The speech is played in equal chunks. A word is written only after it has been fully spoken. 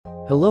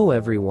Hello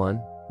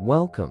everyone,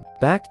 welcome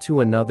back to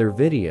another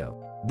video.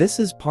 This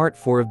is part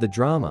 4 of the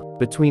drama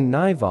between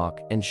Nivok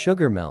and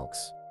Sugar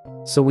Melks.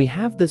 So we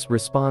have this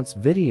response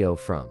video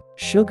from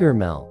Sugar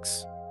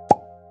Melks.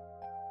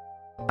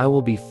 I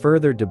will be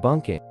further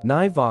debunking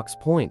Nivok's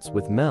points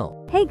with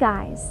Mel. Hey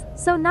guys,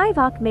 so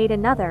Nivok made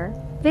another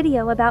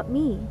video about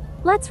me.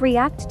 Let's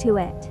react to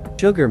it.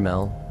 Sugar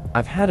Mel,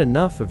 I've had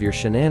enough of your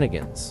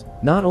shenanigans.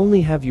 Not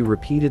only have you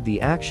repeated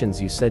the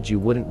actions you said you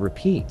wouldn't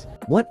repeat,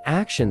 what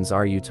actions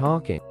are you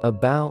talking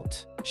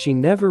about? She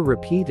never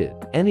repeated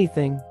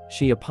anything,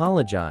 she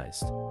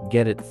apologized.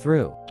 Get it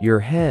through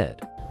your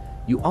head.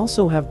 You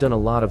also have done a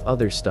lot of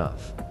other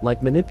stuff,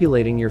 like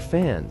manipulating your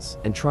fans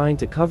and trying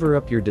to cover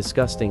up your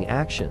disgusting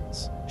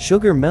actions.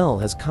 Sugar Mel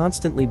has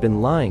constantly been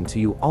lying to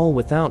you all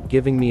without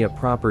giving me a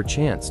proper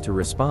chance to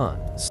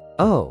respond.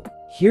 Oh,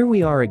 here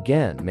we are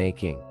again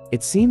making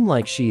it seem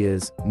like she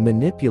is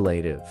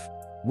manipulative,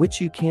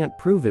 which you can't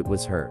prove it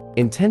was her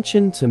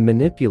intention to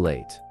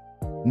manipulate.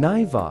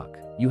 Nivok,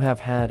 you have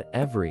had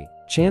every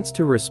chance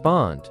to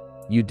respond.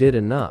 You did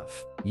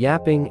enough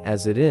yapping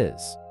as it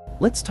is.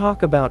 Let's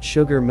talk about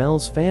Sugar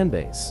Mel's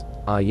fanbase.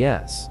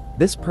 Yes,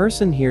 this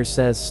person here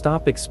says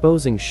stop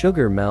exposing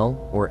Sugar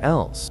Mel or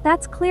else.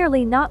 That's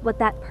clearly not what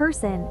that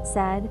person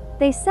said.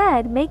 They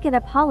said make an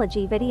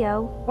apology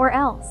video or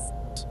else.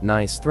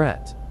 Nice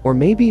threat. Or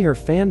maybe her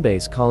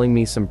fanbase calling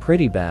me some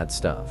pretty bad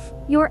stuff.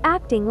 You're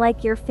acting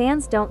like your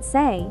fans don't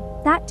say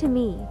that to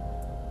me.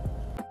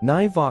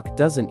 Nivok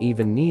doesn't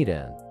even need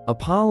an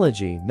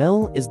apology.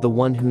 Mel is the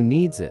one who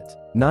needs it.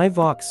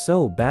 Nivok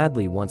so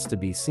badly wants to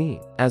be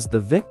seen as the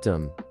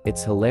victim,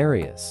 it's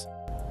hilarious.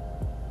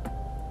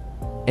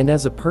 And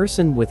as a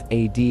person with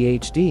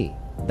ADHD,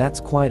 that's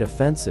quite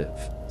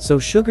offensive. So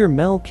Sugar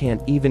Mel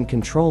can't even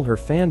control her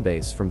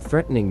fanbase from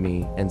threatening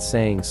me and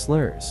saying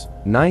slurs.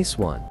 Nice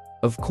one.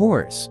 Of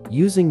course,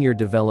 using your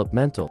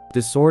developmental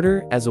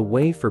disorder as a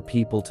way for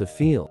people to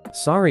feel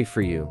sorry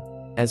for you.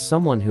 As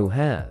someone who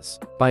has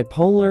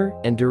bipolar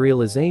and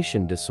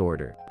derealization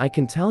disorder, I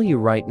can tell you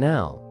right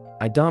now,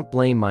 I don't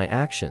blame my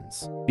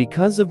actions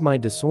because of my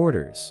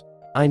disorders.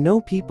 I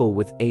know people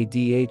with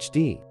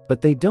ADHD,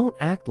 but they don't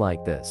act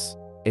like this.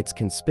 It's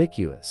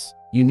conspicuous.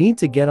 You need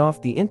to get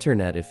off the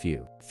internet if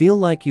you feel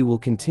like you will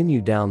continue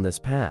down this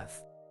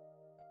path.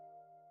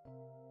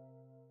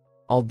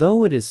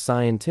 Although it is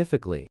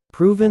scientifically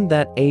proven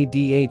that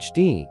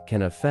ADHD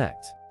can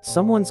affect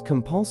someone's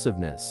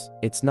compulsiveness,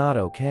 it's not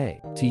okay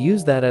to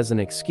use that as an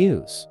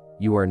excuse.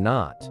 You are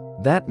not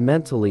that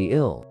mentally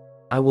ill.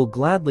 I will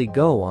gladly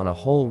go on a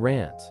whole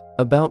rant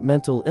about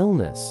mental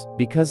illness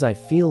because I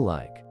feel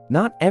like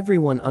not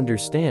everyone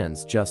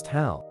understands just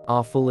how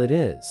awful it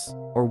is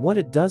or what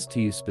it does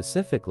to you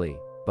specifically,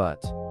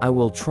 but I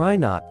will try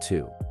not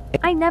to.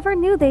 I never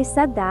knew they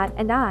said that,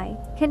 and I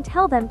can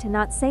tell them to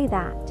not say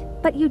that.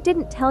 But you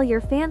didn't tell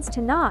your fans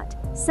to not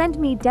send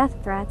me death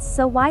threats,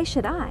 so why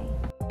should I?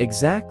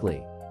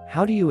 Exactly.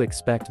 How do you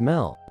expect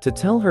Mel to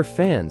tell her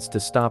fans to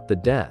stop the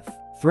death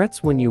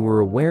threats when you were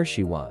aware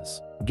she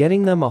was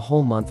getting them a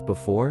whole month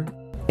before?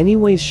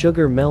 Anyways,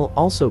 Sugar Mel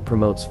also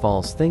promotes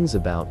false things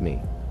about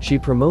me. She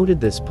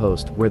promoted this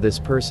post where this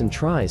person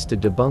tries to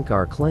debunk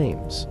our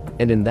claims.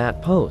 And in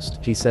that post,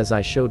 she says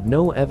I showed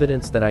no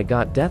evidence that I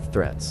got death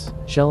threats.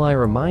 Shall I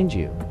remind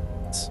you?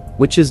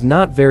 Which is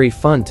not very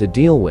fun to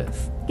deal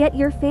with. Get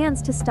your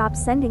fans to stop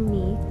sending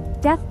me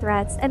death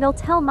threats and I'll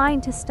tell mine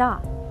to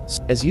stop.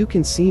 As you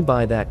can see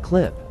by that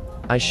clip,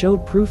 I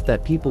showed proof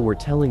that people were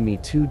telling me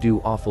to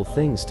do awful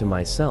things to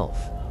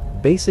myself.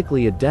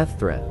 Basically a death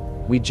threat.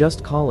 We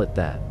just call it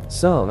that.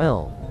 So,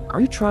 Mel,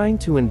 are you trying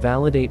to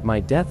invalidate my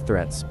death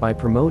threats by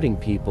promoting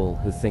people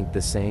who think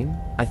the same?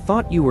 I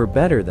thought you were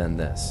better than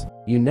this.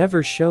 You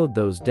never showed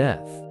those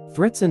death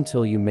threats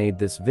until you made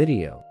this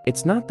video.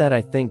 It's not that I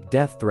think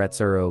death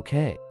threats are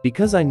okay,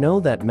 because I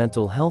know that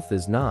mental health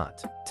is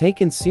not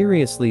taken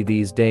seriously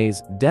these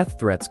days. Death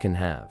threats can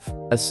have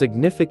a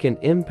significant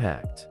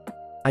impact.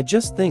 I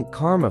just think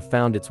karma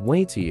found its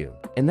way to you,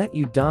 and that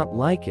you don't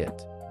like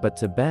it, but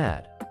too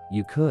bad.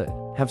 You could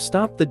have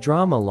stopped the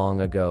drama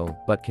long ago,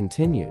 but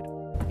continued.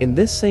 In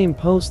this same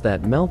post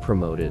that Mel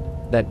promoted,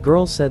 that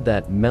girl said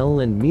that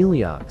Mel and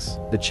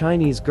Meliox, the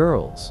Chinese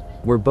girls,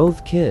 were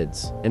both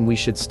kids, and we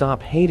should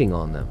stop hating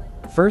on them.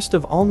 First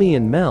of all, me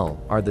and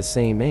Mel are the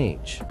same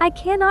age. I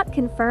cannot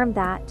confirm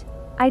that.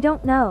 I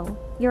don't know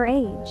your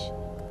age.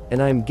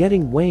 And I'm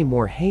getting way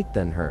more hate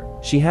than her.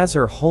 She has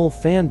her whole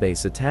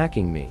fanbase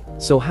attacking me.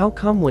 So how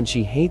come when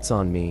she hates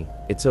on me,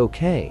 it's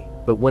okay,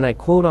 but when I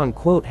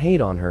quote-unquote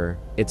hate on her,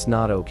 it's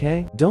not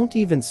okay? Don't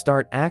even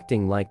start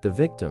acting like the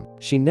victim.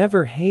 She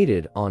never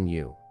hated on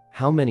you.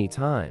 How many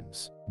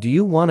times? Do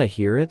you want to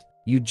hear it?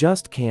 You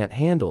just can't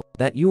handle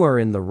that you are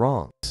in the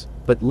wrong.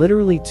 But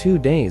literally 2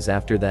 days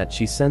after that,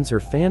 she sends her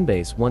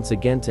fanbase once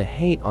again to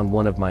hate on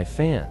one of my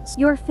fans.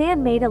 Your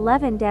fan made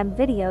 11 damn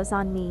videos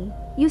on me.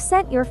 You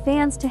sent your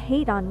fans to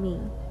hate on me.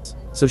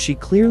 So she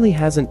clearly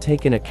hasn't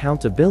taken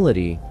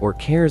accountability or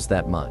cares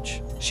that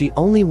much. She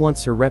only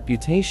wants her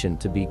reputation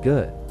to be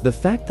good. The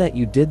fact that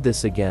you did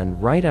this again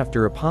right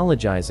after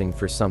apologizing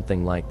for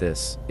something like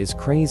this is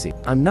crazy.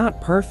 I'm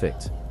not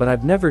perfect, but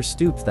I've never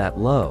stooped that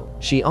low.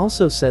 She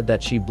also said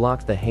that she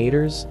blocked the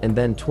haters and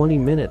then 20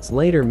 minutes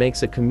later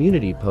makes a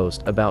community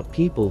post about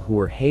people who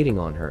were hating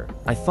on her.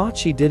 I thought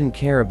she didn't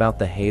care about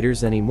the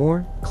haters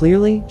anymore.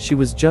 Clearly, she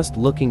was just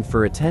looking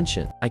for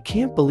attention. I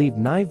can't believe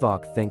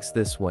Nivok thinks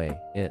this way.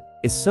 It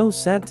is so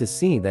sad to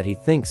see that he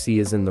thinks he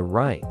is in the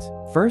right.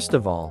 First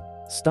of all,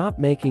 stop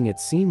making it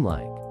seem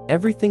like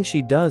everything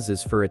she does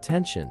is for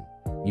attention.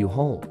 You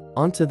hold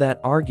onto that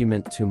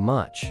argument too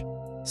much.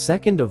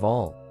 Second of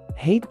all,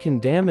 hate can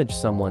damage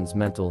someone's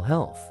mental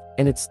health,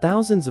 and it's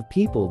thousands of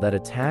people that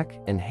attack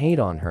and hate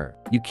on her.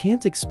 You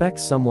can't expect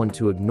someone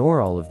to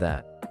ignore all of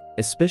that,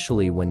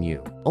 especially when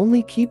you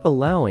only keep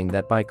allowing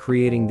that by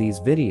creating these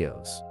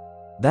videos.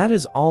 That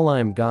is all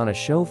I'm gonna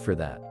show for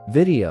that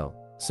video.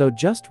 So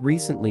just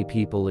recently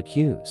people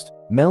accused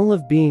Mel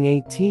of being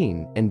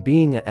 18 and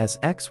being a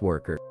sex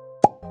worker.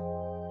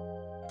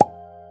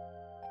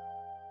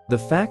 The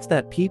fact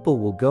that people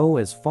will go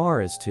as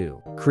far as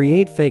to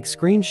create fake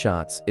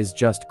screenshots is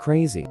just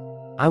crazy.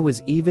 I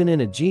was even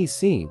in a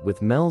GC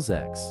with Mel's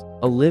ex,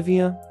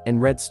 Olivia,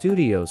 and Red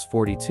Studios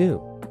 42.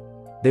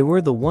 They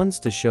were the ones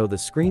to show the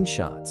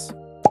screenshots.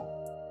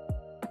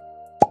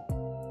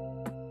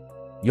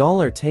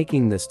 Y'all are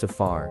taking this too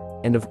far,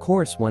 and of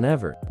course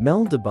whenever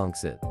Mel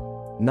debunks it,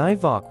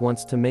 Nivok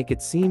wants to make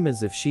it seem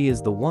as if she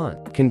is the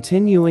one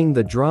continuing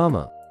the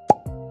drama.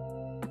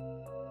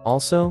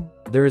 Also,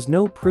 there is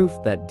no proof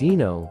that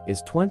Dino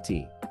is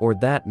 20 or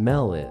that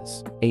Mel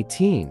is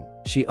 18.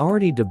 She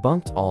already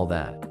debunked all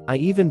that. I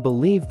even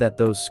believe that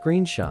those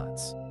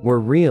screenshots were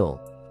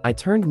real. I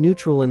turned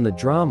neutral in the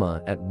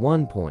drama at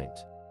one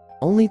point,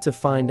 only to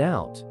find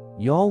out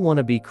y'all want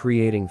to be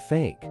creating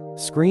fake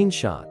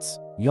screenshots.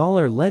 Y'all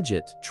are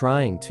legit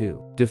trying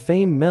to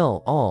defame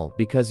Mel all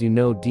because you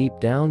know deep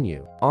down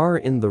you are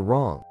in the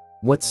wrong.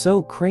 What's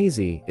so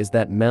crazy is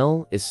that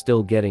Mel is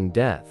still getting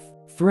death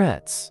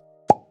threats.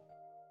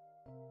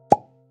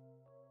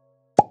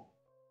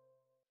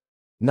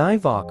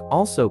 Nivok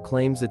also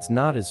claims it's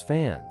not his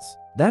fans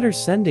that are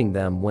sending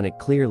them when it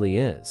clearly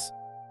is.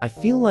 I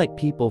feel like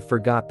people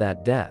forgot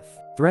that death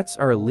threats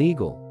are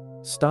illegal.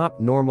 Stop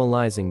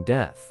normalizing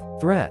death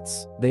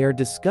threats. They are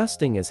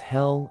disgusting as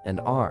hell and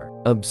are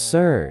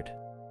absurd.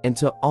 And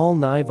to all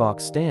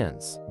Nivok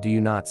stands, do you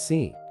not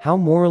see how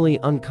morally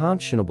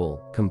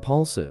unconscionable,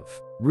 compulsive,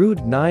 rude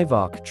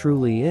Nivok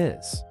truly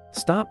is?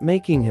 Stop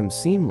making him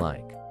seem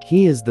like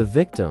he is the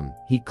victim.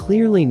 He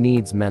clearly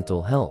needs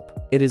mental help.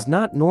 It is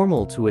not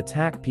normal to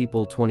attack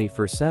people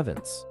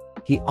 24/7.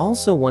 He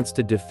also wants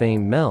to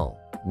defame Mel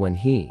when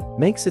he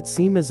makes it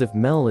seem as if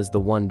Mel is the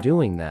one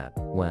doing that,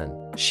 when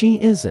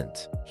she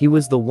isn't. He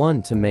was the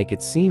one to make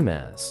it seem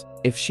as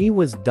if she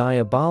was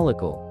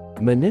diabolical,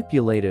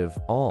 manipulative,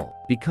 all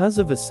because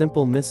of a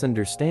simple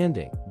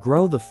misunderstanding.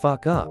 Grow the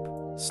fuck up.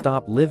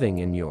 Stop living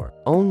in your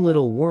own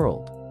little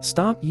world.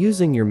 Stop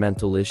using your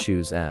mental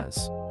issues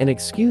as an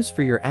excuse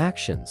for your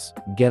actions.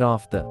 Get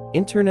off the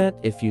internet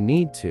if you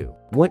need to.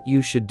 What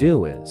you should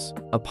do is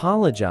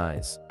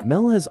apologize.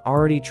 Mel has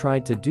already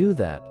tried to do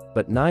that,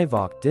 but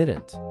Nivok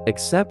didn't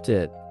accept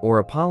it or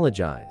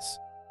apologize.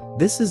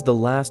 This is the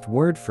last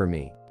word for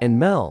me. And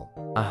Mel,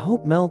 I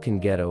hope Mel can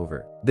get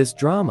over this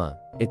drama.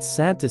 It's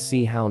sad to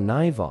see how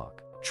Nivok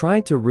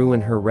tried to ruin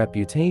her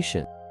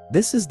reputation.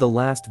 This is the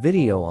last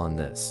video on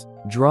this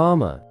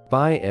drama.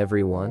 Bye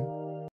everyone.